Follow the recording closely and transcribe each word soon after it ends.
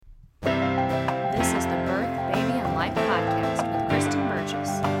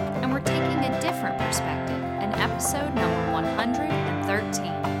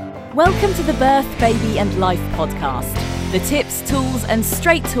Welcome to the Birth, Baby and Life podcast. The tips, tools and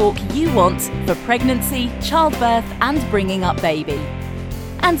straight talk you want for pregnancy, childbirth and bringing up baby.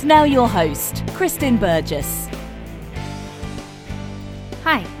 And now your host, Kristen Burgess.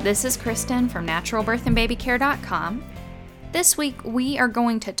 Hi, this is Kristen from naturalbirthandbabycare.com. This week we are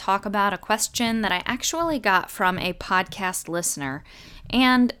going to talk about a question that I actually got from a podcast listener.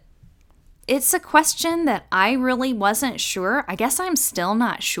 And it's a question that I really wasn't sure. I guess I'm still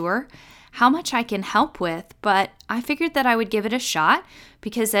not sure how much I can help with, but I figured that I would give it a shot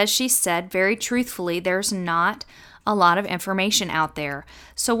because, as she said very truthfully, there's not a lot of information out there.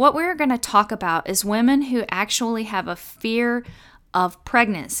 So what we're going to talk about is women who actually have a fear of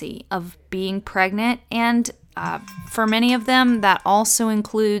pregnancy, of being pregnant, and for many of them, that also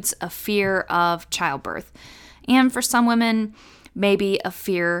includes a fear of childbirth. And for some women, maybe a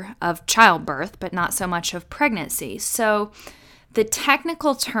fear of childbirth, but not so much of pregnancy. So the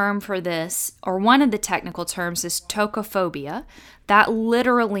technical term for this, or one of the technical terms, is tocophobia. That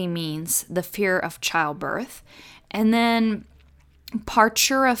literally means the fear of childbirth. And then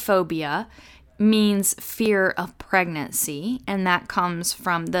parturophobia means fear of pregnancy, and that comes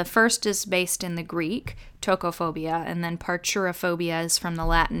from, the first is based in the Greek, tocophobia, and then parturophobia is from the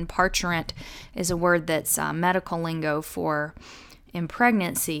Latin. Parturient is a word that's medical lingo for in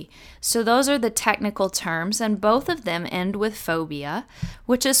pregnancy. So those are the technical terms, and both of them end with phobia,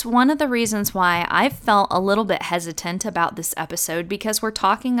 which is one of the reasons why I felt a little bit hesitant about this episode, because we're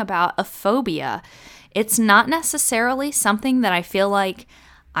talking about a phobia. It's not necessarily something that I feel like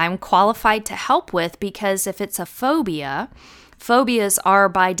I'm qualified to help with, because if it's a phobia, phobias are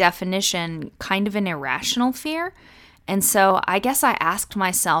by definition kind of an irrational fear. And so I guess I asked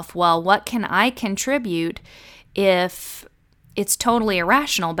myself, well, what can I contribute if it's totally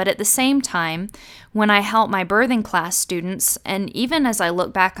irrational? But at the same time, when I help my birthing class students, and even as I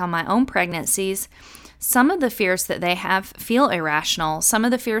look back on my own pregnancies, some of the fears that they have feel irrational. Some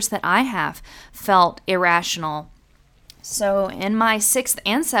of the fears that I have felt irrational. So in my 6th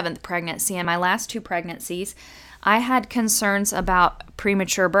and 7th pregnancy, and my last 2 pregnancies, I had concerns about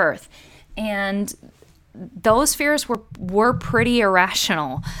premature birth. And those fears were pretty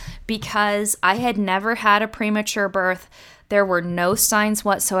irrational because I had never had a premature birth. There were no signs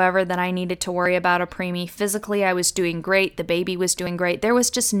whatsoever that I needed to worry about a preemie. Physically, I was doing great. The baby was doing great. There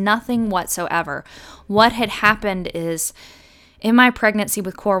was just nothing whatsoever. What had happened is, in my pregnancy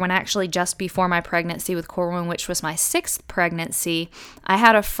with Corwin, actually just before my pregnancy with Corwin, which was my 6th pregnancy, I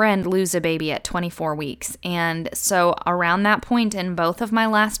had a friend lose a baby at 24 weeks. And so around that point in both of my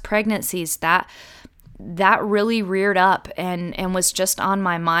last pregnancies, that really reared up and was just on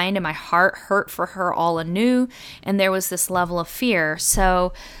my mind, and my heart hurt for her all anew, and there was this level of fear.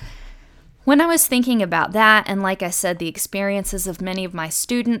 So when I was thinking about that, and like I said, the experiences of many of my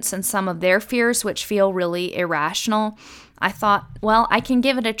students and some of their fears, which feel really irrational, I thought, well, I can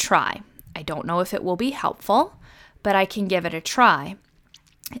give it a try. I don't know if it will be helpful, but I can give it a try.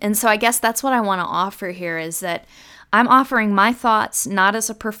 And so I guess that's what I want to offer here, is that I'm offering my thoughts not as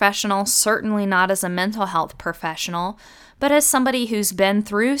a professional, certainly not as a mental health professional, but as somebody who's been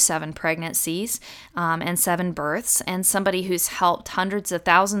through 7 pregnancies and 7 births, and somebody who's helped hundreds of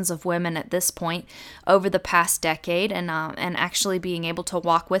thousands of women at this point over the past decade, and actually being able to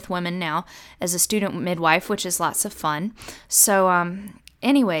walk with women now as a student midwife, which is lots of fun. So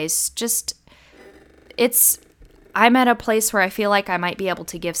anyways, I'm at a place where I feel like I might be able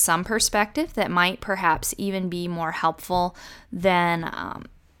to give some perspective that might perhaps even be more helpful than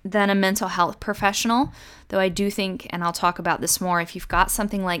a mental health professional. Though I do think, and I'll talk about this more, if you've got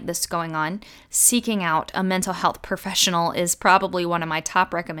something like this going on, seeking out a mental health professional is probably one of my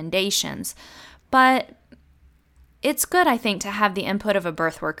top recommendations. But it's good, I think, to have the input of a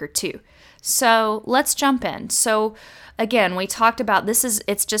birth worker too. So let's jump in. So again, we talked about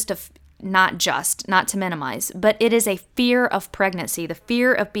not to minimize, but it is a fear of pregnancy. The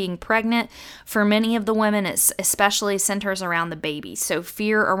fear of being pregnant, for many of the women, it especially centers around the baby. So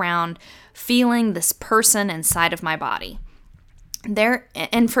fear around feeling this person inside of my body.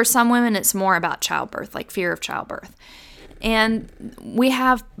 And for some women, it's more about childbirth, like fear of childbirth. And we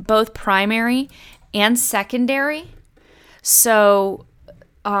have both primary and secondary. So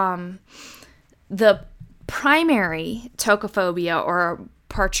the primary tocophobia or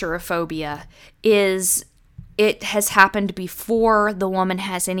parturophobia is it has happened before the woman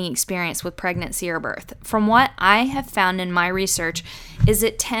has any experience with pregnancy or birth. From what I have found in my research is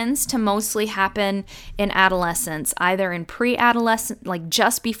it tends to mostly happen in adolescence, either in pre-adolescent, like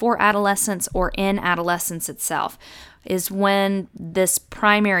just before adolescence, or in adolescence itself, is when this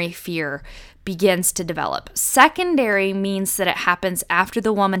primary fear begins to develop. Secondary means that it happens after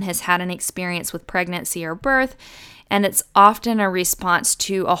the woman has had an experience with pregnancy or birth, and it's often a response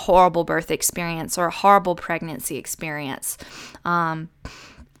to a horrible birth experience or a horrible pregnancy experience. Kind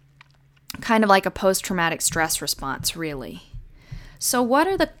of like a post-traumatic stress response, really. So what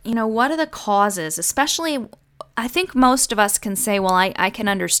are the causes? Especially, I think most of us can say, well, I can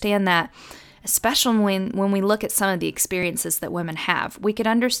understand that, especially when we look at some of the experiences that women have. We could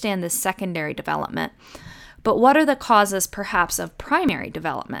understand this secondary development. But what are the causes, perhaps, of primary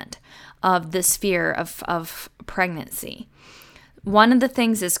development of this fear of pregnancy? One of the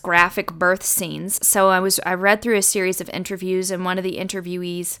things is graphic birth scenes. So I read through a series of interviews, and one of the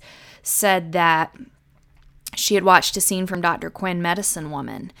interviewees said that she had watched a scene from Dr. Quinn, Medicine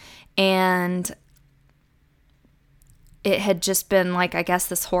Woman, and it had just been like, I guess,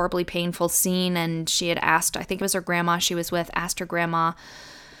 this horribly painful scene, and she had asked, I think it was her grandma she was with, asked her grandma,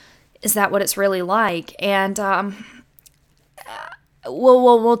 is that what it's really like? And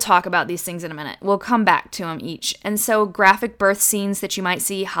we'll talk about these things in a minute. We'll come back to them each. And so graphic birth scenes that you might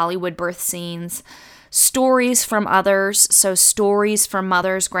see, Hollywood birth scenes, stories from others, so stories from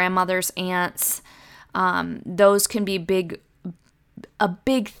mothers, grandmothers, aunts, those can be a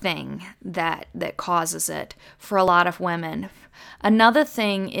big thing that causes it for a lot of women. Another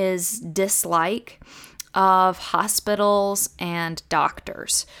thing is dislike of hospitals and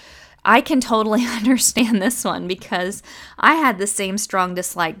doctors. I can totally understand this one because I had the same strong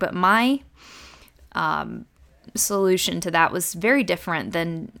dislike, but my solution to that was very different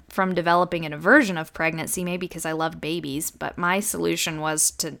than from developing an aversion of pregnancy, maybe because I loved babies, but my solution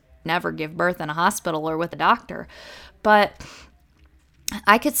was to never give birth in a hospital or with a doctor. But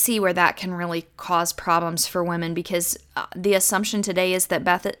I could see where that can really cause problems for women because the assumption today is that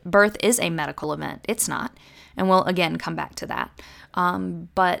birth is a medical event. It's not. And we'll, again, come back to that.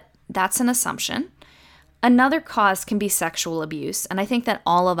 But that's an assumption. Another cause can be sexual abuse. And I think that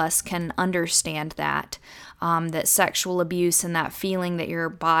all of us can understand that sexual abuse and that feeling that your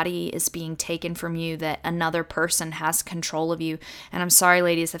body is being taken from you, that another person has control of you. And I'm sorry,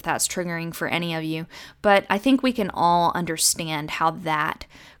 ladies, if that's triggering for any of you, but I think we can all understand how that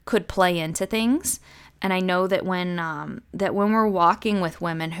could play into things. And I know that when we're walking with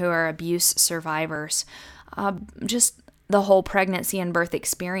women who are abuse survivors, just the whole pregnancy and birth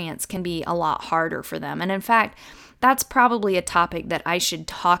experience can be a lot harder for them. And in fact, that's probably a topic that I should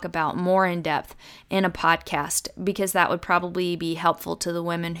talk about more in depth in a podcast, because that would probably be helpful to the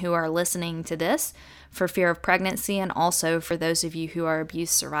women who are listening to this for fear of pregnancy, and also for those of you who are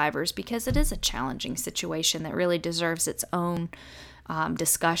abuse survivors, because it is a challenging situation that really deserves its own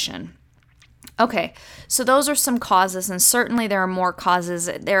discussion. Okay, so those are some causes, and certainly there are more causes.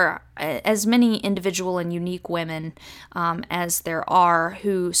 There are as many individual and unique women as there are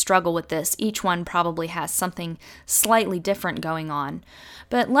who struggle with this. Each one probably has something slightly different going on.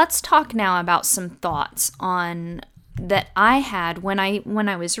 But let's talk now about some thoughts on that I had when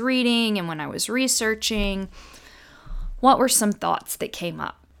I was reading and when I was researching. What were some thoughts that came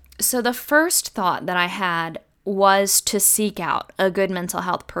up? So the first thought that I had was to seek out a good mental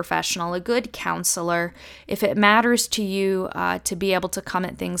health professional, a good counselor. If it matters to you to be able to come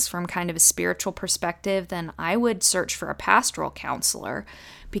at things from kind of a spiritual perspective, then I would search for a pastoral counselor,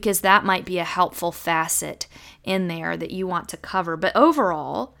 because that might be a helpful facet in there that you want to cover. But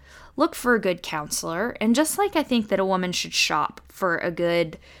overall, look for a good counselor. And just like I think that a woman should shop for a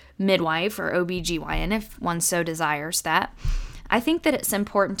good midwife or OBGYN if one so desires that, I think that it's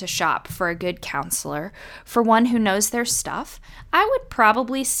important to shop for a good counselor, for one who knows their stuff. I would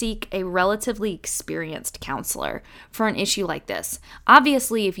probably seek a relatively experienced counselor for an issue like this.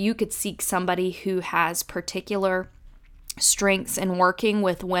 Obviously, if you could seek somebody who has particular strengths in working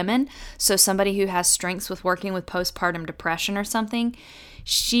with women, so somebody who has strengths with working with postpartum depression or something,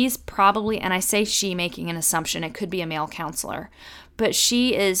 she's probably, and I say she making an assumption, it could be a male counselor, but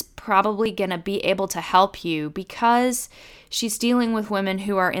she is probably going to be able to help you because she's dealing with women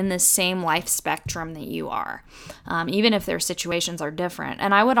who are in the same life spectrum that you are, even if their situations are different.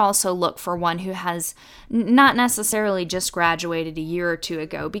 And I would also look for one who has not necessarily just graduated a year or two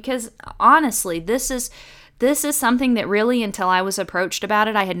ago, because honestly, this is something that really, until I was approached about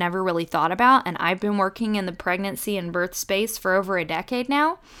it, I had never really thought about. And I've been working in the pregnancy and birth space for over a decade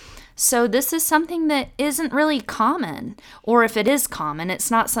now. So this is something that isn't really common, or if it is common,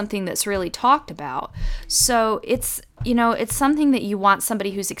 it's not something that's really talked about. So it's something that you want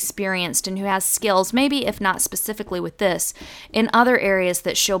somebody who's experienced and who has skills, maybe if not specifically with this, in other areas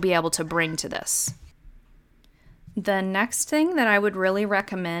that she'll be able to bring to this. The next thing that I would really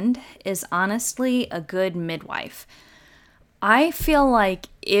recommend is honestly a good midwife. I feel like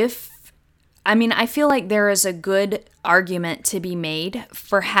there is a good argument to be made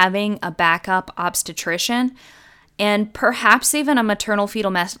for having a backup obstetrician and perhaps even a maternal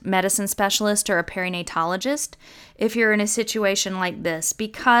fetal medicine specialist or a perinatologist if you're in a situation like this,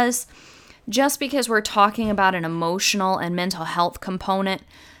 because just because we're talking about an emotional and mental health component,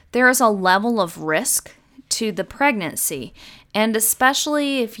 there is a level of risk to the pregnancy. And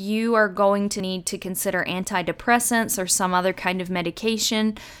especially if you are going to need to consider antidepressants or some other kind of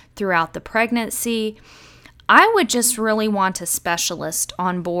medication throughout the pregnancy, I would just really want a specialist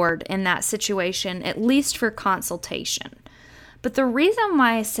on board in that situation, at least for consultation. But the reason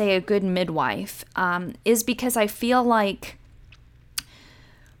why I say a good midwife is because I feel like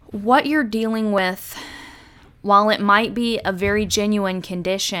what you're dealing with, while it might be a very genuine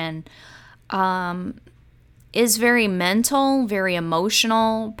condition, is very mental, very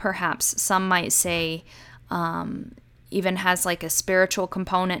emotional, perhaps some might say even has like a spiritual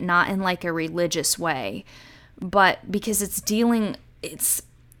component, not in like a religious way, but because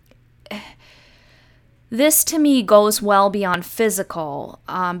this to me goes well beyond physical,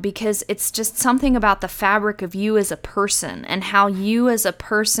 because it's just something about the fabric of you as a person and how you as a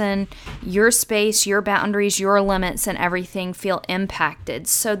person, your space, your boundaries, your limits and everything feel impacted.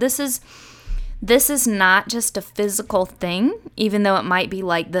 So this is not just a physical thing, even though it might be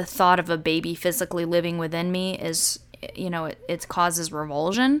like the thought of a baby physically living within me is, it causes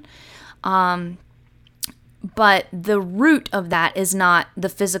revulsion. But the root of that is not the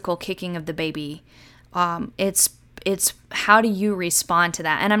physical kicking of the baby. It's how do you respond to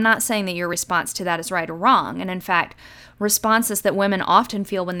that? And I'm not saying that your response to that is right or wrong. And in fact, responses that women often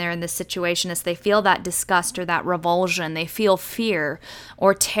feel when they're in this situation is they feel that disgust or that revulsion. They feel fear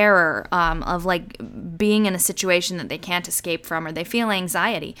or terror of like being in a situation that they can't escape from, or they feel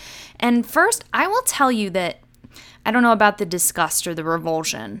anxiety. And first, I will tell you that I don't know about the disgust or the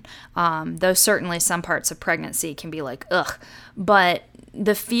revulsion, though certainly some parts of pregnancy can be like, ugh. But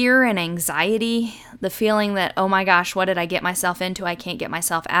the fear and anxiety, the feeling that, oh my gosh, what did I get myself into? I can't get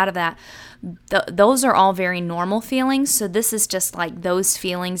myself out of that. Those are all very normal feelings. So this is just like those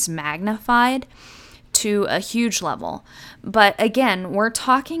feelings magnified to a huge level. But again, we're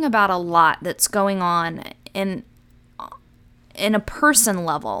talking about a lot that's going on in a person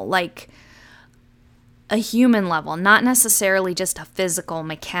level, like a human level, not necessarily just a physical,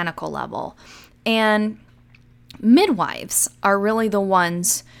 mechanical level. And midwives are really the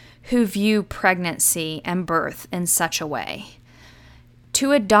ones who view pregnancy and birth in such a way.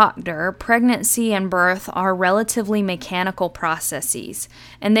 To a doctor, pregnancy and birth are relatively mechanical processes,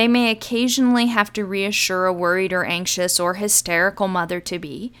 and they may occasionally have to reassure a worried or anxious or hysterical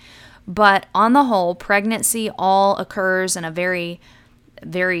mother-to-be. But on the whole, pregnancy all occurs in a very,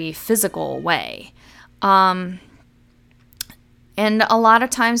 very physical way. And a lot of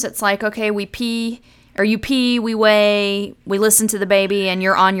times it's like, okay, we pee, we weigh, we listen to the baby, and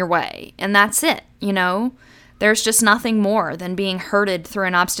you're on your way. And that's it, There's just nothing more than being herded through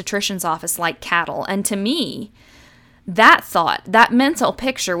an obstetrician's office like cattle. And to me, that thought, that mental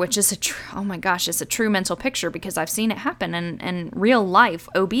picture, which is it's a true mental picture because I've seen it happen in real life,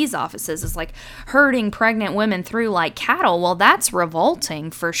 OB's offices, is like herding pregnant women through like cattle. Well, that's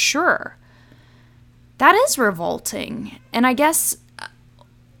revolting for sure. That is revolting. And I guess,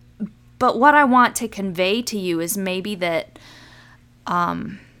 but what I want to convey to you is maybe that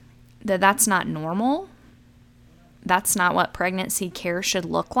that's not normal. That's not what pregnancy care should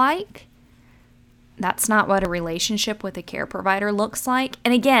look like. That's not what a relationship with a care provider looks like.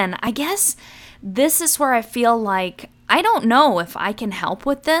 And again, I guess this is where I feel like I don't know if I can help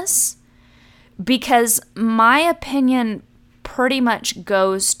with this, because my opinion pretty much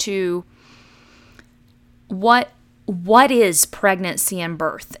goes to what is pregnancy and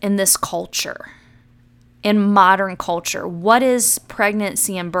birth in this culture, in modern culture? What is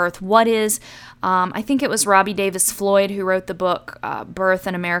pregnancy and birth? What is, I think it was Robbie Davis Floyd who wrote the book, Birth: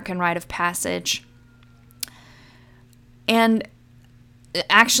 An American Rite of Passage. And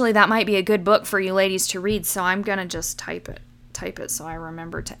actually, that might be a good book for you ladies to read, so I'm going to just type it so I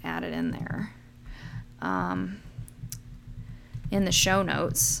remember to add it in there, in the show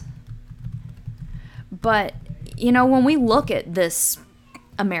notes. But, when we look at this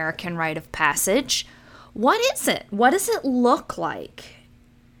American Rite of Passage, what is it? What does it look like?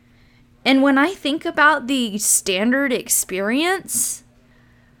 And when I think about the standard experience,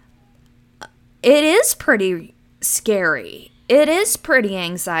 it is pretty scary. It is pretty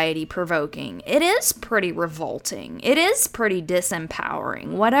anxiety provoking. It is pretty revolting. It is pretty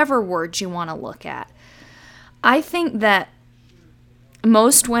disempowering, whatever words you want to look at. I think that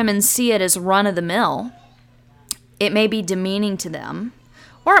most women see it as run of the mill. It may be demeaning to them,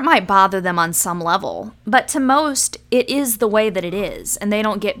 or it might bother them on some level, but to most, it is the way that it is, and they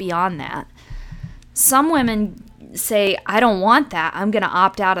don't get beyond that. Some women say, I don't want that. I'm going to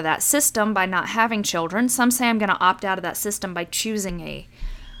opt out of that system by not having children. Some say I'm going to opt out of that system by choosing a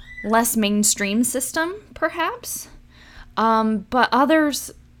less mainstream system, perhaps. But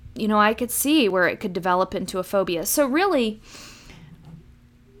others, I could see where it could develop into a phobia. So really,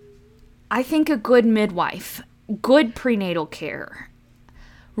 I think a good midwife, good prenatal care,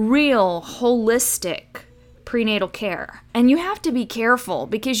 real holistic prenatal care. And you have to be careful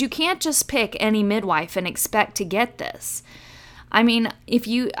because you can't just pick any midwife and expect to get this. I mean,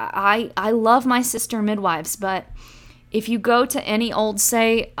 I love my sister midwives, but if you go to any old,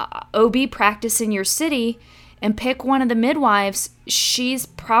 say, OB practice in your city and pick one of the midwives, she's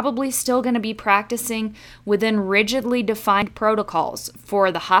probably still going to be practicing within rigidly defined protocols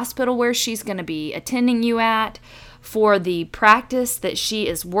for the hospital where she's going to be attending you at, for the practice that she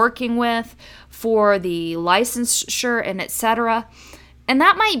is working with, for the licensure, and etc. And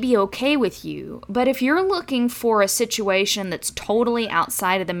that might be okay with you, but if you're looking for a situation that's totally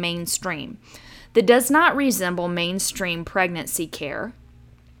outside of the mainstream, that does not resemble mainstream pregnancy care,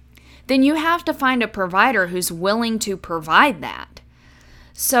 then you have to find a provider who's willing to provide that.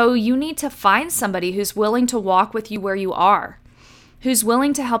 So you need to find somebody who's willing to walk with you where you are, who's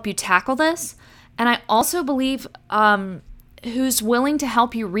willing to help you tackle this, and I also believe who's willing to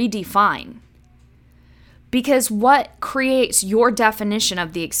help you redefine. Because what creates your definition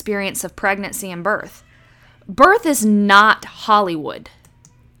of the experience of pregnancy and birth? Birth is not Hollywood,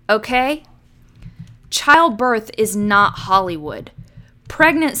 okay? Childbirth is not Hollywood.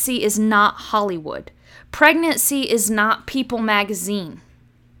 Pregnancy is not Hollywood. Pregnancy is not People magazine.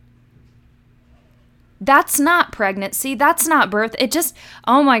 That's not pregnancy. That's not birth. It just,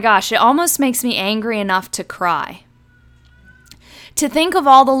 oh my gosh, it almost makes me angry enough to cry. To think of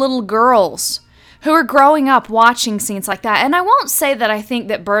all the little girls who are growing up watching scenes like that. And I won't say that I think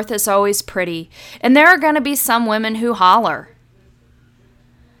that birth is always pretty. And there are going to be some women who holler.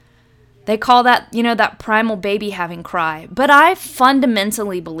 They call that, that primal baby having cry. But I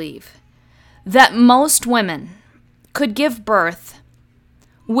fundamentally believe that most women could give birth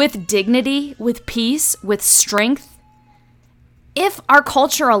with dignity, with peace, with strength, if our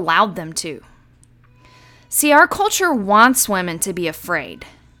culture allowed them to. See, our culture wants women to be afraid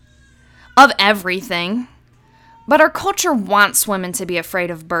of everything, but our culture wants women to be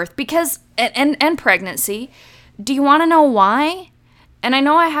afraid of birth because, and pregnancy. Do you want to know why? And I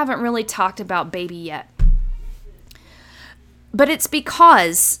know I haven't really talked about baby yet, but it's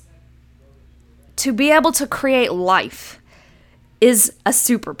because to be able to create life is a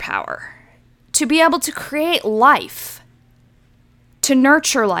superpower. To be able to create life, to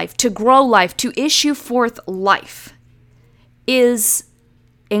nurture life, to grow life, to issue forth life is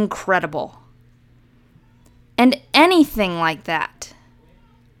incredible. And anything like that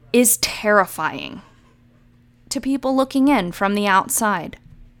is terrifying to people looking in from the outside.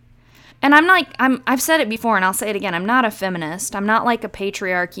 And I've said it before and I'll say it again, I'm not a feminist. I'm not like a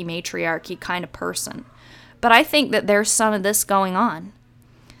patriarchy, matriarchy kind of person. But I think that there's some of this going on.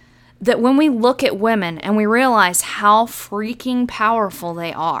 That when we look at women and we realize how freaking powerful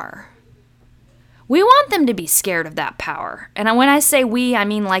they are, we want them to be scared of that power. And when I say we, I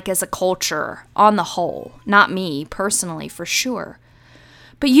mean like as a culture on the whole, not me personally for sure.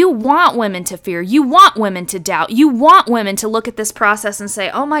 But you want women to fear. You want women to doubt. You want women to look at this process and say,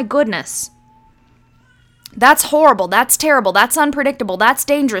 oh my goodness, that's horrible. That's terrible. That's unpredictable. That's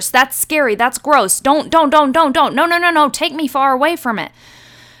dangerous. That's scary. That's gross. Don't. No. Take me far away from it.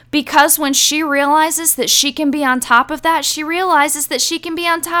 Because when she realizes that she can be on top of that, she realizes that she can be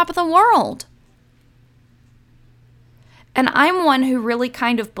on top of the world. And I'm one who really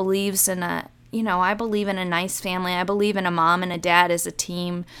kind of believes in I believe in a nice family. I believe in a mom and a dad as a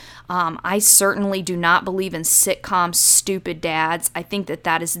team. I certainly do not believe in sitcom stupid dads. I think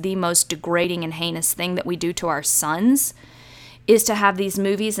that is the most degrading and heinous thing that we do to our sons, is to have these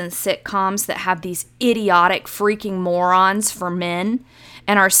movies and sitcoms that have these idiotic freaking morons for men,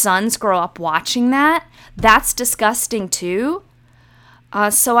 and our sons grow up watching that. That's disgusting too.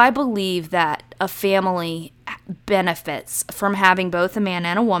 So I believe that a family benefits from having both a man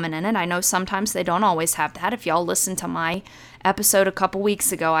and a woman in it. I know sometimes they don't always have that. If y'all listen to my episode a couple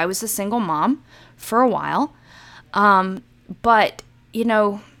weeks ago, I was a single mom for a while. But,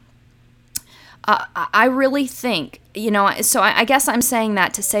 I really think, so I guess I'm saying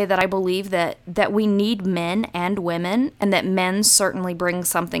that to say that I believe that we need men and women, and that men certainly bring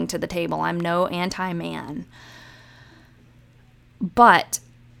something to the table. I'm no anti-man. But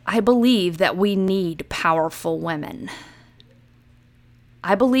I believe that we need powerful women.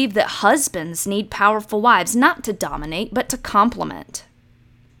 I believe that husbands need powerful wives, not to dominate, but to complement.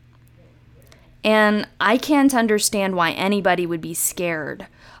 And I can't understand why anybody would be scared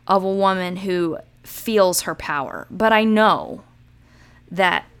of a woman who feels her power. But I know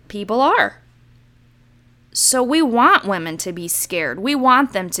that people are. So we want women to be scared. We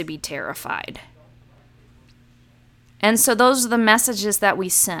want them to be terrified. And so those are the messages that we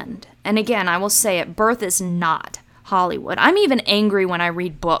send. And again, I will say it, birth is not Hollywood. I'm even angry when I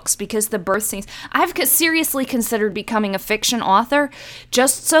read books because the birth scenes, I've seriously considered becoming a fiction author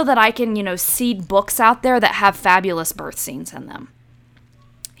just so that I can, seed books out there that have fabulous birth scenes in them.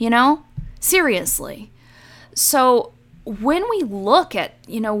 Seriously. So when we look at,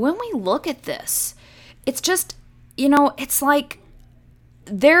 this, it's just, it's like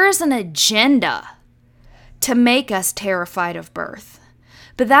there is an agenda to make us terrified of birth.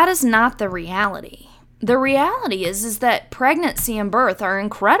 But that is not the reality. The reality is that pregnancy and birth are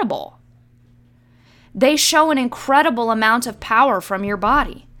incredible. They show an incredible amount of power from your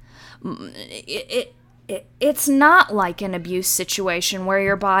body. It's not like an abuse situation where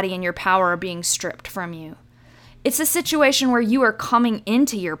your body and your power are being stripped from you. It's a situation where you are coming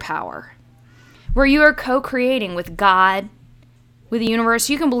into your power, where you are co-creating with God, with the universe.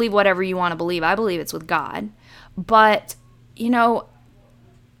 You can believe whatever you want to believe. I believe it's with God. But,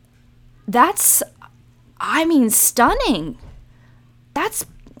 that's, stunning.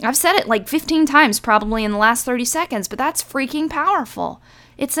 I've said it like 15 times probably in the last 30 seconds, but that's freaking powerful.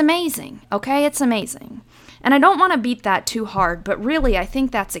 It's amazing, okay? It's amazing. And I don't want to beat that too hard, but really I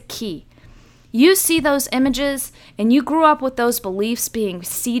think that's a key. You see those images and you grew up with those beliefs being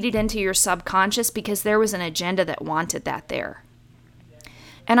seeded into your subconscious because there was an agenda that wanted that there.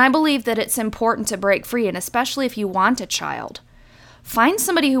 And I believe that it's important to break free, and especially if you want a child. Find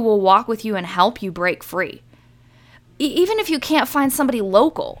somebody who will walk with you and help you break free. Even if you can't find somebody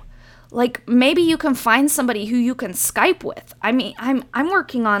local, like maybe you can find somebody who you can Skype with. I mean, I'm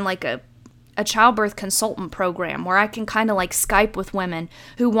working on like a childbirth consultant program where I can kind of like Skype with women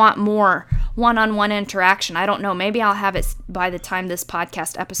who want more one-on-one interaction. I don't know. Maybe I'll have it by the time this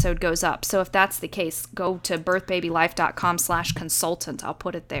podcast episode goes up. So if that's the case, go to birthbabylife.com/consultant. I'll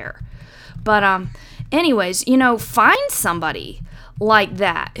put it there. But anyways, find somebody like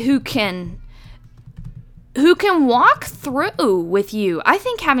that who can walk through with you. I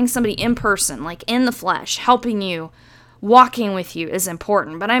think having somebody in person, like in the flesh, helping you, walking with you is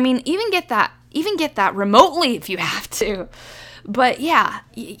important. But even get that remotely if you have to. But yeah,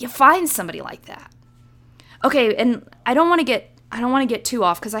 you find somebody like that. Okay, and I don't want to get too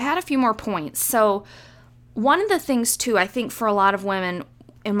off because I had a few more points. So one of the things too, I think for a lot of women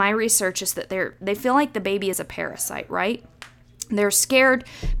in my research is that they feel like the baby is a parasite, right? They're scared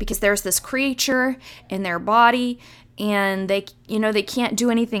because there's this creature in their body and they can't do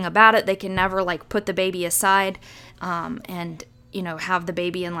anything about it. They can never like put the baby aside and have the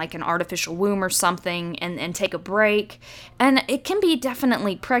baby in like an artificial womb or something and take a break. And it can be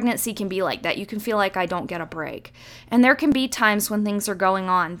definitely, pregnancy can be like that. You can feel like I don't get a break. And there can be times when things are going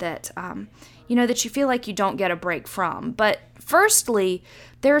on that, that you feel like you don't get a break from. But firstly,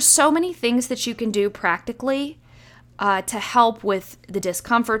 there are so many things that you can do practically to help with the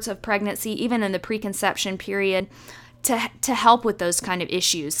discomforts of pregnancy, even in the preconception period, to help with those kind of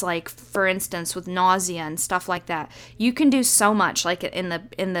issues, like for instance with nausea and stuff like that. You can do so much like in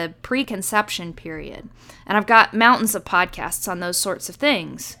the preconception period. And I've got mountains of podcasts on those sorts of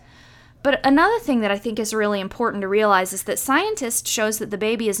things. But another thing that I think is really important to realize is that scientists shows that the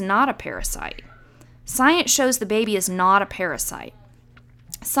baby is not a parasite. Science shows the baby is not a parasite.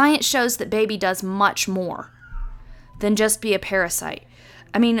 Science shows that baby does much more than just be a parasite.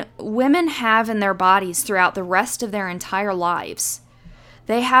 Women have in their bodies throughout the rest of their entire lives,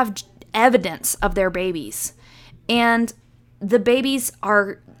 they have evidence of their babies. And the babies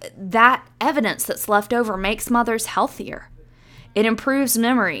are, that evidence that's left over makes mothers healthier. It improves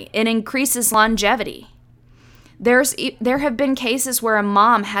memory. It increases longevity. There have been cases where a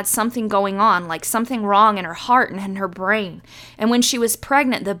mom had something going on, like something wrong in her heart and in her brain. And when she was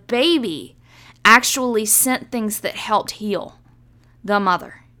pregnant, the baby actually sent things that helped heal the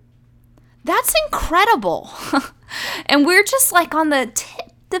mother. That's incredible. And we're just like on the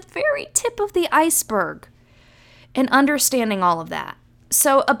very tip of the iceberg. and understanding all of that.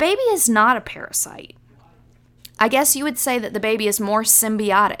 So a baby is not a parasite. I guess you would say that the baby is more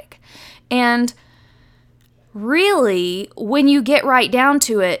symbiotic. And really, when you get right down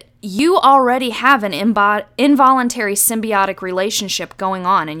to it, you already have an involuntary symbiotic relationship going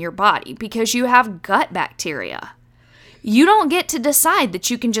on in your body because you have gut bacteria. You don't get to decide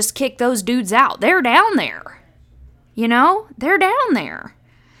that you can just kick those dudes out. They're down there. They're down there.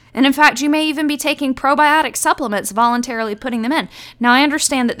 And in fact, you may even be taking probiotic supplements, voluntarily putting them in. Now, I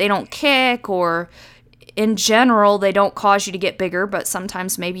understand that they don't kick, or in general, they don't cause you to get bigger, but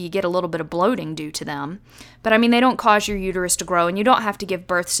sometimes maybe you get a little bit of bloating due to them. But they don't cause your uterus to grow, and you don't have to give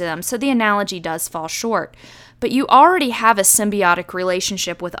birth to them. So the analogy does fall short. But you already have a symbiotic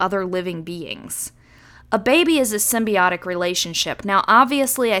relationship with other living beings. A baby is a symbiotic relationship. Now,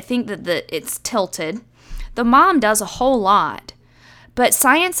 obviously, I think that it's tilted. The mom does a whole lot. But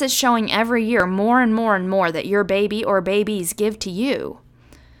science is showing every year more and more and more that your baby or babies give to you.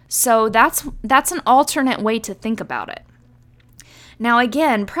 So that's an alternate way to think about it. Now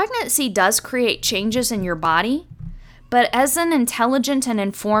again, pregnancy does create changes in your body, but as an intelligent and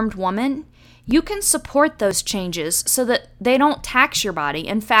informed woman, you can support those changes so that they don't tax your body.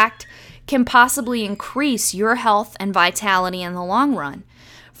 In fact, can possibly increase your health and vitality in the long run.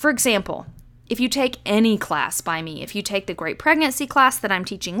 For example, if you take any class by me, if you take the Great Pregnancy class that I'm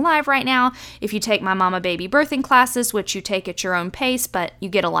teaching live right now, if you take my mama baby birthing classes, which you take at your own pace, but you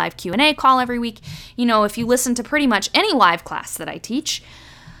get a live Q&A call every week, if you listen to pretty much any live class that I teach,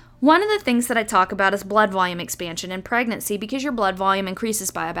 one of the things that I talk about is blood volume expansion in pregnancy because your blood volume increases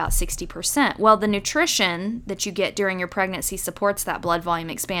by about 60%. Well, the nutrition that you get during your pregnancy supports that blood volume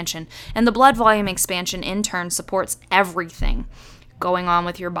expansion, and the blood volume expansion in turn supports everything going on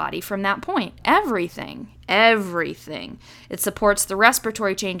with your body from that point. Everything. It supports the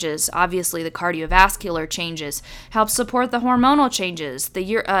respiratory changes, obviously the cardiovascular changes, helps support the hormonal changes,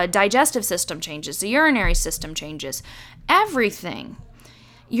 the digestive system changes, the urinary system changes, everything.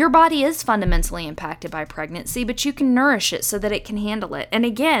 Your body is fundamentally impacted by pregnancy, but you can nourish it so that it can handle it. And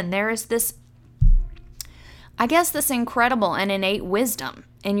again, there is this incredible and innate wisdom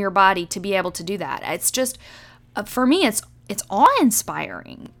in your body to be able to do that. It's just, for me, it's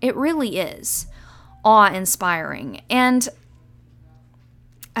awe-inspiring. It really is awe-inspiring. And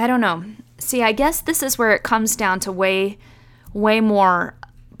I don't know. See, I guess this is where it comes down to way more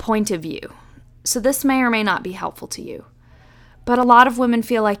point of view. So this may or may not be helpful to you. But a lot of women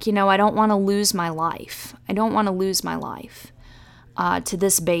feel like, I don't want to lose my life. I don't want to lose my life to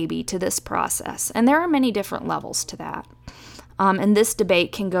this baby, to this process. And there are many different levels to that. And this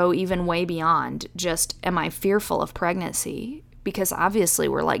debate can go even way beyond just, am I fearful of pregnancy? Because obviously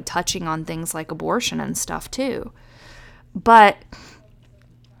we're touching on things like abortion and stuff too. But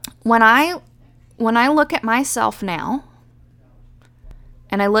when I look at myself now,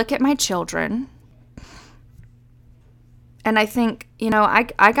 and I look at my children, and I think,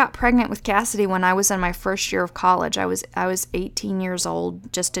 I got pregnant with Cassidy when I was in my first year of college. I was 18 years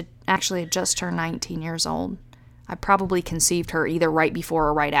old, just turned 19 years old. I probably conceived her either right before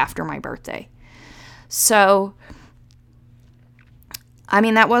or right after my birthday. So,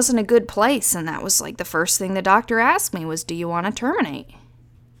 that wasn't a good place. And that was the first thing the doctor asked me was, do you want to terminate?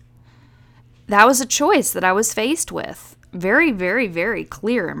 That was a choice that I was faced with very, very, very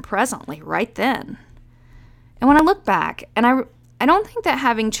clear and presently right then. And when I look back, and I don't think that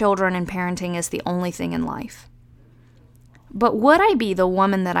having children and parenting is the only thing in life. But would I be the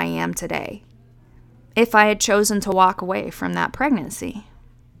woman that I am today if I had chosen to walk away from that pregnancy?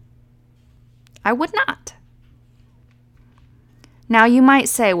 I would not. Now, you might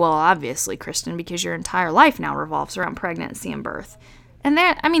say, well, obviously, Kristen, because your entire life now revolves around pregnancy and birth. And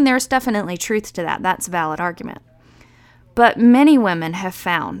there's definitely truth to that. That's a valid argument. But many women have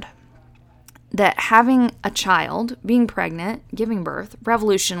found that having a child, being pregnant, giving birth,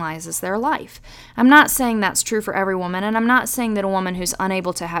 revolutionizes their life. I'm not saying that's true for every woman, and I'm not saying that a woman who's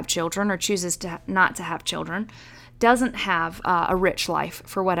unable to have children or chooses not to have children doesn't have a rich life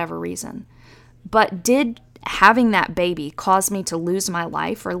for whatever reason. But did having that baby cause me to lose my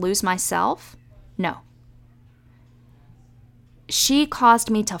life or lose myself? No. She caused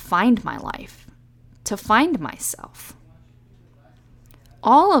me to find my life, to find myself.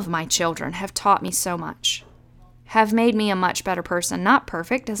 All of my children have taught me so much, have made me a much better person. Not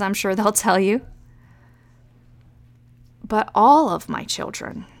perfect, as I'm sure they'll tell you, but all of my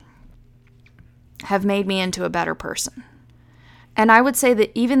children have made me into a better person. And I would say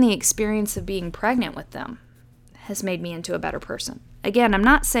that even the experience of being pregnant with them has made me into a better person. Again, I'm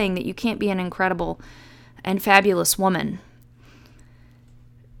not saying that you can't be an incredible and fabulous woman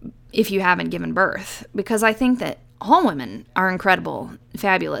if you haven't given birth, because I think that all women are incredible,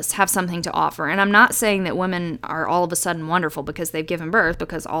 fabulous, have something to offer. And I'm not saying that women are all of a sudden wonderful because they've given birth,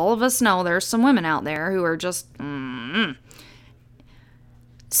 because all of us know there's some women out there who are just,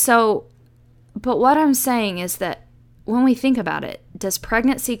 So, but what I'm saying is that when we think about it, does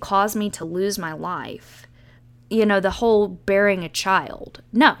pregnancy cause me to lose my life? The whole bearing a child.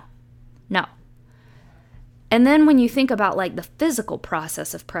 No. And then when you think about like the physical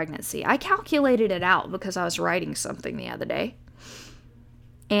process of pregnancy, I calculated it out because I was writing something the other day.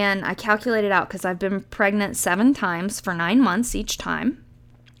 And I calculated out because I've been pregnant 7 times for 9 months each time.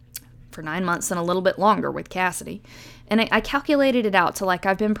 For 9 months and a little bit longer with Cassidy. And I calculated it out to like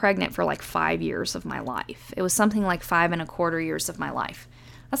I've been pregnant for like 5 years of my life. It was something like 5.25 years of my life.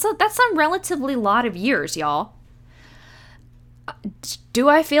 That's a relatively lot of years, y'all. Do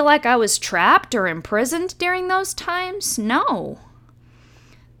I feel like I was trapped or imprisoned during those times? No.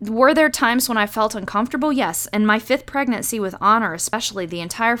 Were there times when I felt uncomfortable? Yes. And my 5th pregnancy with Honor, especially the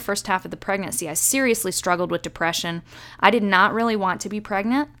entire first half of the pregnancy, I seriously struggled with depression. I did not really want to be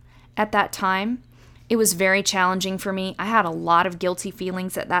pregnant at that time. It was very challenging for me. I had a lot of guilty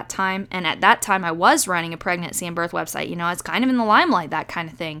feelings at that time. And at that time, I was running a pregnancy and birth website. I was kind of in the limelight, that kind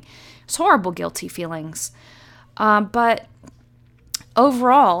of thing. It's horrible guilty feelings. But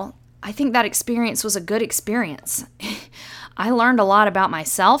overall, I think that experience was a good experience. I learned a lot about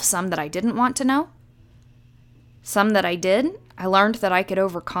myself, some that I didn't want to know, some that I did. I learned that I could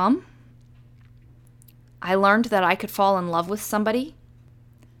overcome. I learned that I could fall in love with somebody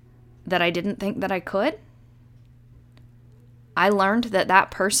that I didn't think that I could. I learned that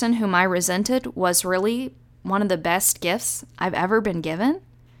that person whom I resented was really one of the best gifts I've ever been given.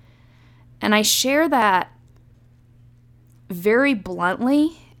 And I share that very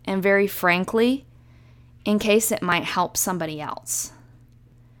bluntly and very frankly in case it might help somebody else.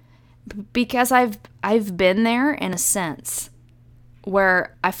 Because I've been there in a sense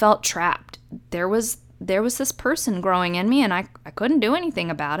where I felt trapped. There was this person growing in me and I couldn't do anything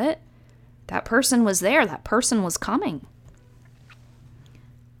about it. That person was there. That person was coming.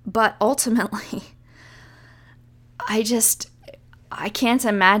 But ultimately, I can't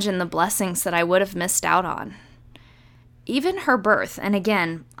imagine the blessings that I would have missed out on. Even her birth, and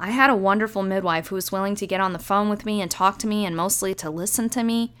again, I had a wonderful midwife who was willing to get on the phone with me and talk to me and mostly to listen to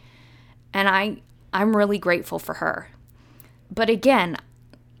me, and I'm really grateful for her. But again,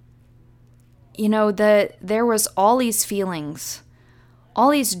 there was all these feelings, all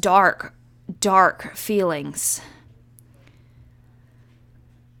these dark feelings,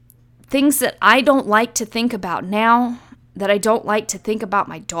 things that I don't like to think about now, that I don't like to think about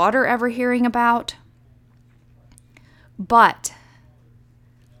my daughter ever hearing about. But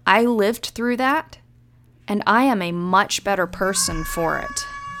I lived through that, and I am a much better person for it.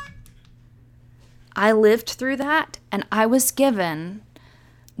 I lived through that, and I was given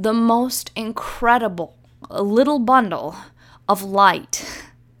the most incredible little bundle of light.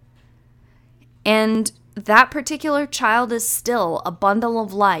 And that particular child is still a bundle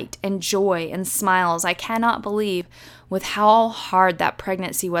of light and joy and smiles. I cannot believe with how hard that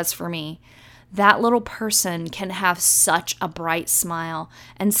pregnancy was for me. That little person can have such a bright smile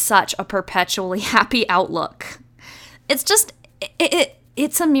and such a perpetually happy outlook. It's just,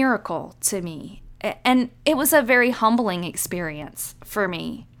 it's a miracle to me. And it was a very humbling experience for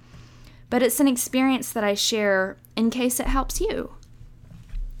me. But it's an experience that I share in case it helps you.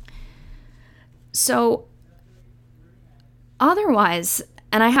 So, otherwise,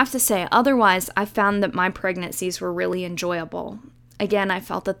 and I have to say, I found that my pregnancies were really enjoyable. Again, I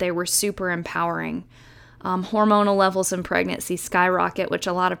felt that they were super empowering. Hormonal levels in pregnancy skyrocket, which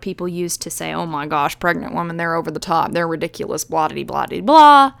a lot of people use to say, oh my gosh, pregnant women, they're over the top, they're ridiculous,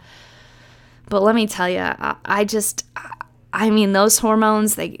 blah-de-blah-de-blah. But let me tell you, those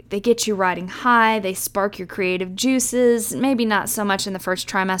hormones, they get you riding high, they spark your creative juices, maybe not so much in the first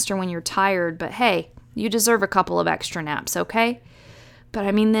trimester when you're tired, but hey, you deserve a couple of extra naps, okay? But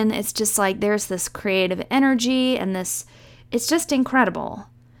then it's just like there's this creative energy and this. It's just incredible.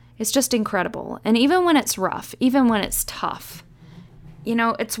 It's just incredible. And even when it's rough, even when it's tough,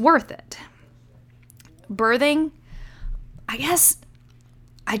 it's worth it. Birthing, I guess,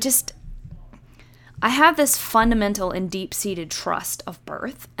 I have this fundamental and deep-seated trust of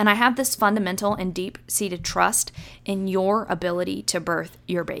birth, and I have this fundamental and deep-seated trust in your ability to birth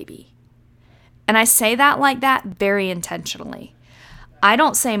your baby. And I say that like that very intentionally. I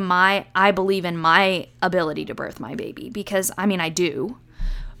don't say I believe in my ability to birth my baby, because, I do.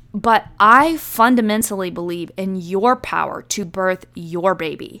 But I fundamentally believe in your power to birth your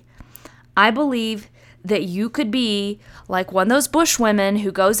baby. I believe that you could be like one of those bush women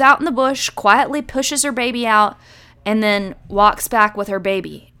who goes out in the bush, quietly pushes her baby out, and then walks back with her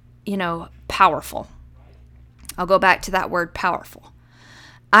baby. Powerful. I'll go back to that word, powerful.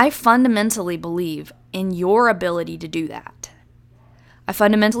 I fundamentally believe in your ability to do that. I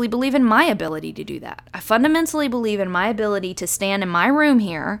fundamentally believe in my ability to do that. I fundamentally believe in my ability to stand in my room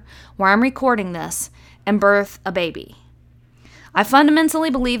here, where I'm recording this, and birth a baby. I fundamentally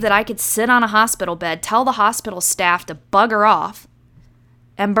believe that I could sit on a hospital bed, tell the hospital staff to bugger off,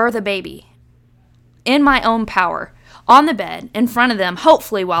 and birth a baby in my own power, on the bed, in front of them,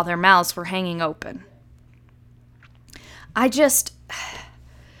 hopefully while their mouths were hanging open.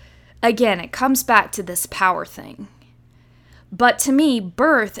 Again, it comes back to this power thing. But to me,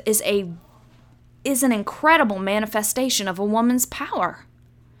 birth is an incredible manifestation of a woman's power.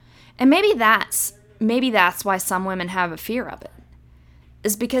 And maybe that's why some women have a fear of it,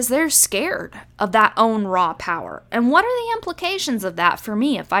 is because they're scared of that own raw power. And what are the implications of that for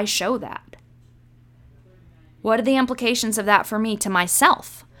me if I show that? What are the implications of that for me to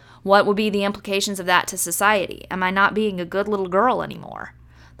myself? What would be the implications of that to society? Am I not being a good little girl anymore?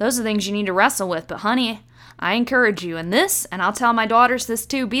 Those are things you need to wrestle with. But honey, I encourage you in this, and I'll tell my daughters this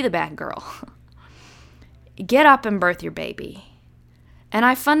too, be the bad girl. Get up and birth your baby. And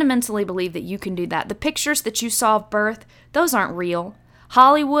I fundamentally believe that you can do that. The pictures that you saw of birth, those aren't real.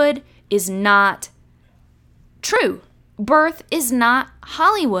 Hollywood is not true. Birth is not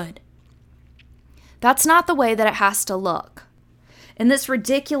Hollywood. That's not the way that it has to look. And this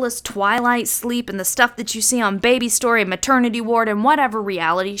ridiculous twilight sleep and the stuff that you see on Baby Story and Maternity Ward and whatever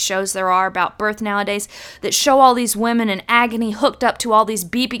reality shows there are about birth nowadays that show all these women in agony hooked up to all these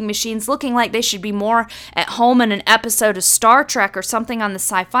beeping machines looking like they should be more at home in an episode of Star Trek or something on the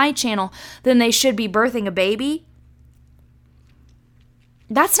Sci-Fi Channel than they should be birthing a baby.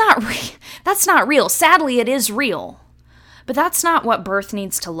 That's not real. Sadly, it is real. But that's not what birth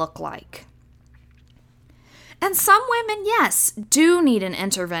needs to look like. And some women, yes, do need an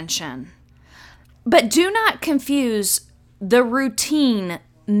intervention. But do not confuse the routine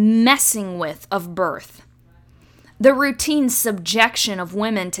messing with of birth, the routine subjection of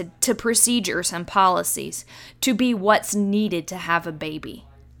women to procedures and policies to be what's needed to have a baby.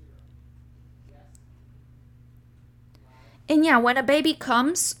 And yeah, when a baby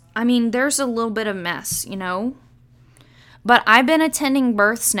comes, there's a little bit of mess, But I've been attending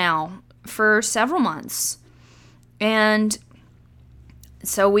births now for several months. And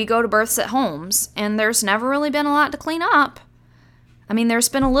so we go to births at homes, and there's never really been a lot to clean up. There's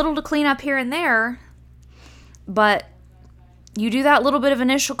been a little to clean up here and there, but you do that little bit of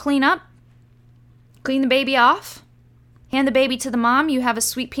initial cleanup, clean the baby off, hand the baby to the mom, you have a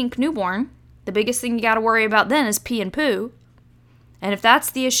sweet pink newborn. The biggest thing you got to worry about then is pee and poo. And if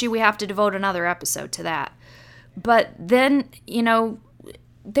that's the issue, we have to devote another episode to that. But then,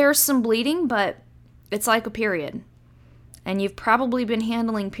 there's some bleeding, but it's like a period. And you've probably been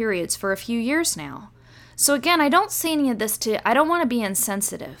handling periods for a few years now. So again, I don't say any of this I don't want to be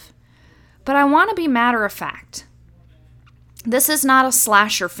insensitive, but I want to be matter of fact. This is not a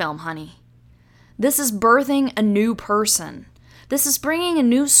slasher film, honey. This is birthing a new person. This is bringing a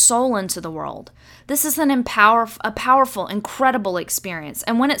new soul into the world. This is a powerful, incredible experience.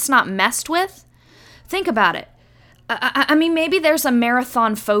 And when it's not messed with, think about it. Maybe there's a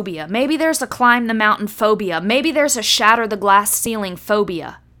marathon phobia. Maybe there's a climb the mountain phobia. Maybe there's a shatter the glass ceiling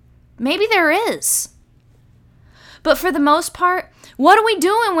phobia. Maybe there is. But for the most part, what are we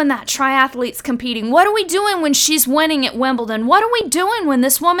doing when that triathlete's competing? What are we doing when she's winning at Wimbledon? What are we doing when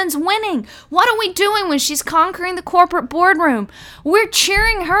this woman's winning? What are we doing when she's conquering the corporate boardroom? We're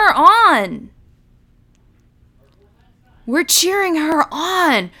cheering her on. We're cheering her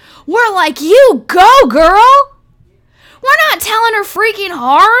on. We're like, you go, girl. We're not telling her freaking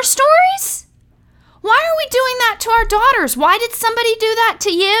horror stories. Why are we doing that to our daughters? Why did somebody do that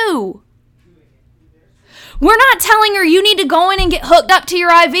to you? We're not telling her you need to go in and get hooked up to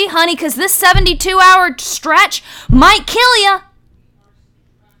your IV, honey, because this 72-hour stretch might kill you.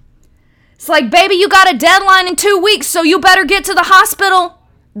 It's like, baby, you got a deadline in 2 weeks, so you better get to the hospital.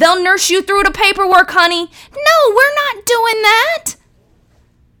 They'll nurse you through the paperwork, honey. No, we're not doing that.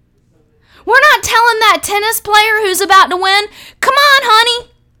 We're not telling that tennis player who's about to win, come on,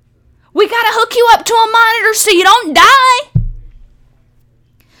 honey. We got to hook you up to a monitor so you don't die.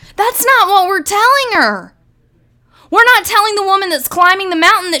 That's not what we're telling her. We're not telling the woman that's climbing the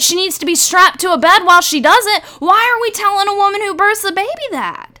mountain that she needs to be strapped to a bed while she does it. Why are we telling a woman who births a baby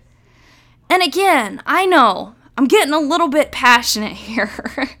that? And again, I know I'm getting a little bit passionate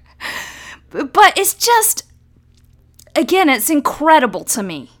here. But it's just, again, it's incredible to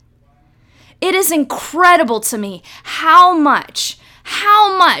me. It is incredible to me how much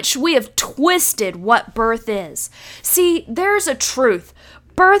we have twisted what birth is. See, there's a truth.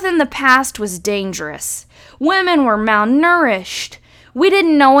 Birth in the past was dangerous. Women were malnourished. We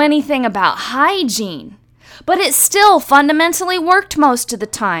didn't know anything about hygiene. But it still fundamentally worked most of the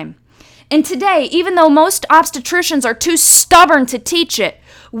time. And today, even though most obstetricians are too stubborn to teach it,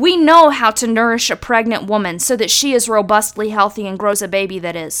 we know how to nourish a pregnant woman so that she is robustly healthy and grows a baby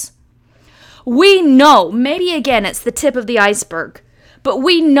that is. We know, maybe again it's the tip of the iceberg, but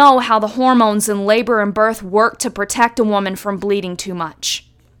we know how the hormones in labor and birth work to protect a woman from bleeding too much.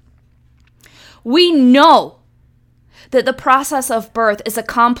 We know that the process of birth is a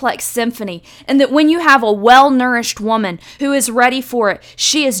complex symphony, and that when you have a well-nourished woman who is ready for it,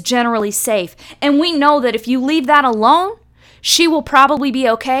 she is generally safe. And we know that if you leave that alone, she will probably be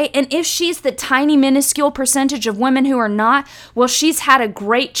okay. And if she's the tiny, minuscule percentage of women who are not, well, she's had a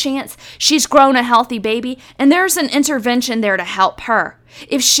great chance. She's grown a healthy baby, and there's an intervention there to help her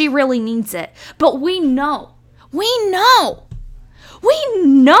if she really needs it. But we know.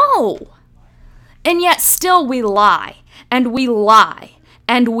 And yet still we lie, and we lie,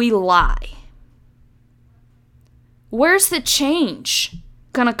 and we lie. Where's the change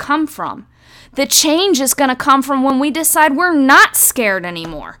gonna come from? The change is gonna come from when we decide we're not scared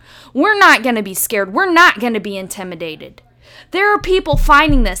anymore. We're not gonna be scared. We're not gonna be intimidated. There are people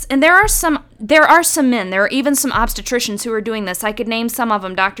finding this, and there are some men, there are even some obstetricians who are doing this. I could name some of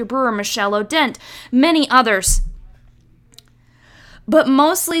them, Dr. Brewer, Michelle O'Dent, many others. But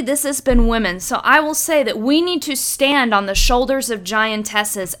mostly this has been women. So I will say that we need to stand on the shoulders of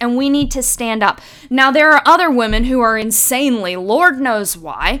giantesses, and we need to stand up. Now, there are other women who are insanely, Lord knows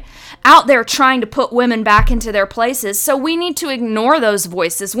why, out there trying to put women back into their places. So we need to ignore those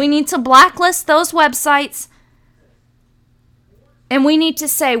voices. We need to blacklist those websites. And we need to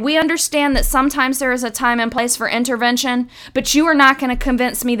say, we understand that sometimes there is a time and place for intervention, but you are not going to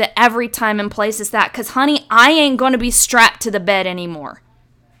convince me that every time and place is that, because, honey, I ain't going to be strapped to the bed anymore.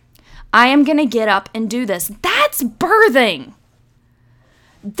 I am going to get up and do this. That's birthing.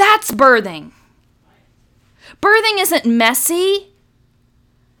 That's birthing. Birthing isn't messy.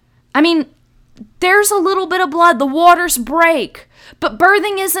 I mean, there's a little bit of blood. The waters break. But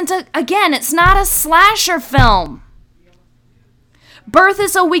birthing isn't, again, it's not a slasher film. Birth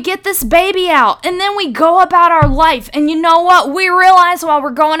is so we get this baby out, and then we go about our life. And you know what? We realize while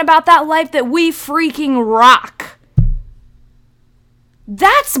we're going about that life that we freaking rock.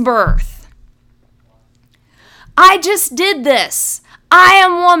 That's birth. I just did this. I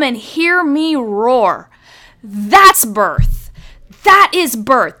am woman. Hear me roar. That's birth. That is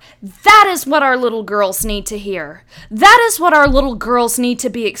birth. That is what our little girls need to hear. That is what our little girls need to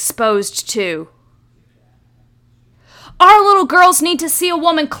be exposed to. Our little girls need to see a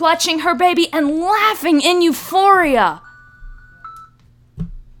woman clutching her baby and laughing in euphoria.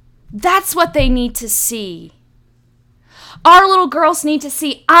 That's what they need to see. Our little girls need to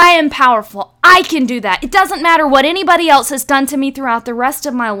see, I am powerful. I can do that. It doesn't matter what anybody else has done to me throughout the rest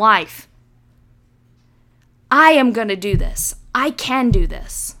of my life. I am going to do this. I can do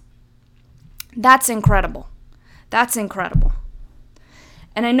this. That's incredible. That's incredible.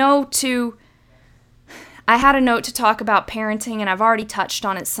 And I know I had a note to talk about parenting, and I've already touched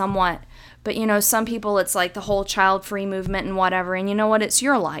on it somewhat. But, you know, some people, it's like the whole child-free movement and whatever. And you know what? It's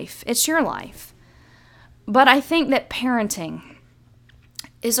your life. It's your life. But I think that parenting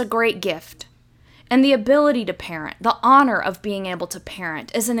is a great gift. And the ability to parent, the honor of being able to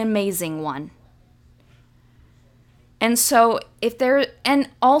parent, is an amazing one. And so and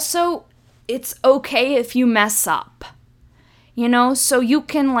also it's okay if you mess up. You know, so you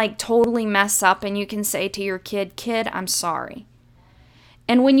can like totally mess up and you can say to your kid, I'm sorry.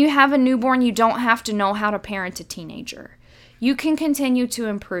 And when you have a newborn, you don't have to know how to parent a teenager. You can continue to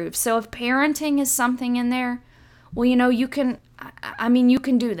improve. So if parenting is something in there, well, you know, you can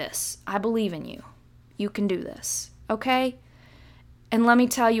do this. I believe in you. You can do this. Okay? And let me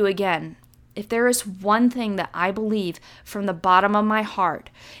tell you again, if there is one thing that I believe from the bottom of my heart,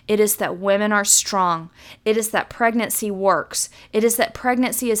 it is that women are strong. It is that pregnancy works. It is that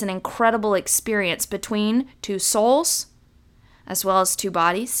pregnancy is an incredible experience between two souls as well as two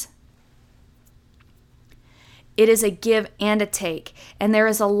bodies. It is a give and a take, and there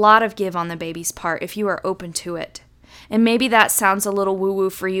is a lot of give on the baby's part if you are open to it. And maybe that sounds a little woo-woo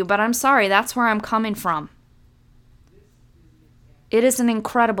for you, but I'm sorry, that's where I'm coming from. It is an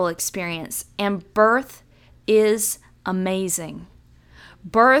incredible experience, and birth is amazing.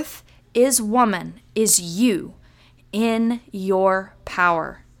 Birth is woman, is you in your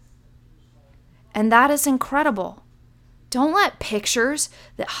power. And that is incredible. Don't let pictures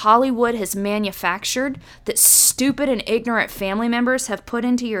that Hollywood has manufactured, that stupid and ignorant family members have put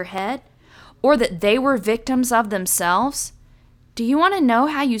into your head, or that they were victims of themselves. Do you want to know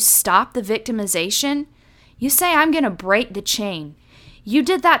how you stop the victimization? You say, I'm going to break the chain. You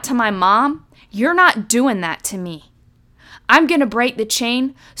did that to my mom. You're not doing that to me. I'm going to break the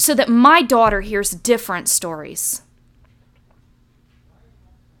chain so that my daughter hears different stories.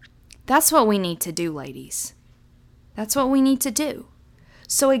 That's what we need to do, ladies. That's what we need to do.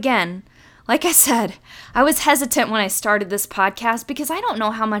 So again, like I said, I was hesitant when I started this podcast because I don't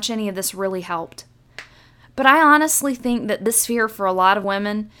know how much any of this really helped. But I honestly think that this fear for a lot of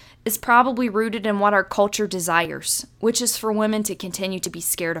women is probably rooted in what our culture desires, which is for women to continue to be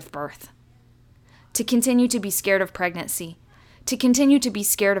scared of birth, to continue to be scared of pregnancy, to continue to be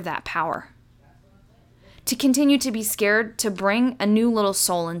scared of that power, to continue to be scared to bring a new little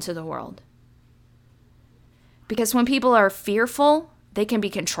soul into the world. Because when people are fearful, they can be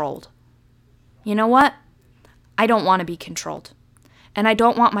controlled. You know what? I don't want to be controlled. And I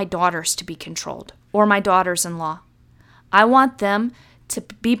don't want my daughters to be controlled, or my daughters-in-law. I want them to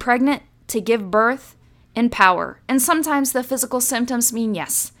be pregnant, to give birth in power. And sometimes the physical symptoms mean,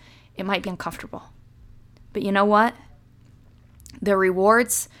 yes, it might be uncomfortable. But you know what? The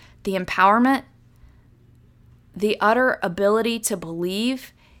rewards, the empowerment, the utter ability to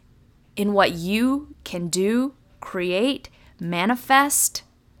believe in what you can do, create, manifest,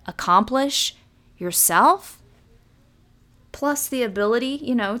 accomplish yourself, plus the ability,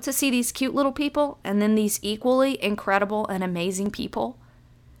 to see these cute little people and then these equally incredible and amazing people.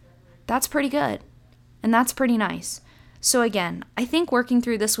 That's pretty good. And that's pretty nice. So again, I think working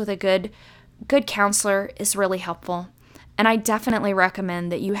through this with a good counselor is really helpful. And I definitely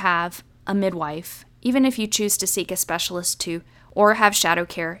recommend that you have a midwife, even if you choose to seek a specialist too, or have shadow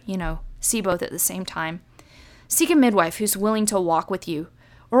care, see both at the same time. Seek a midwife who's willing to walk with you,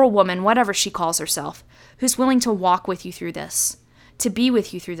 or a woman, whatever she calls herself, who's willing to walk with you through this, to be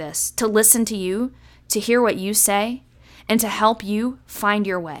with you through this, to listen to you, to hear what you say, and to help you find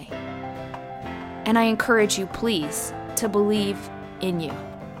your way. And I encourage you, please, to believe in you.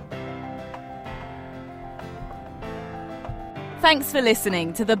 Thanks for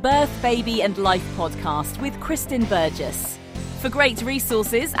listening to the Birth, Baby and Life podcast with Kristen Burgess. For great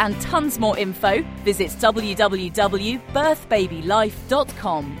resources and tons more info, visit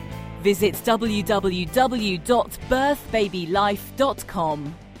www.birthbabylife.com. Visit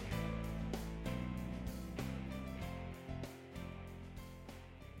www.birthbabylife.com.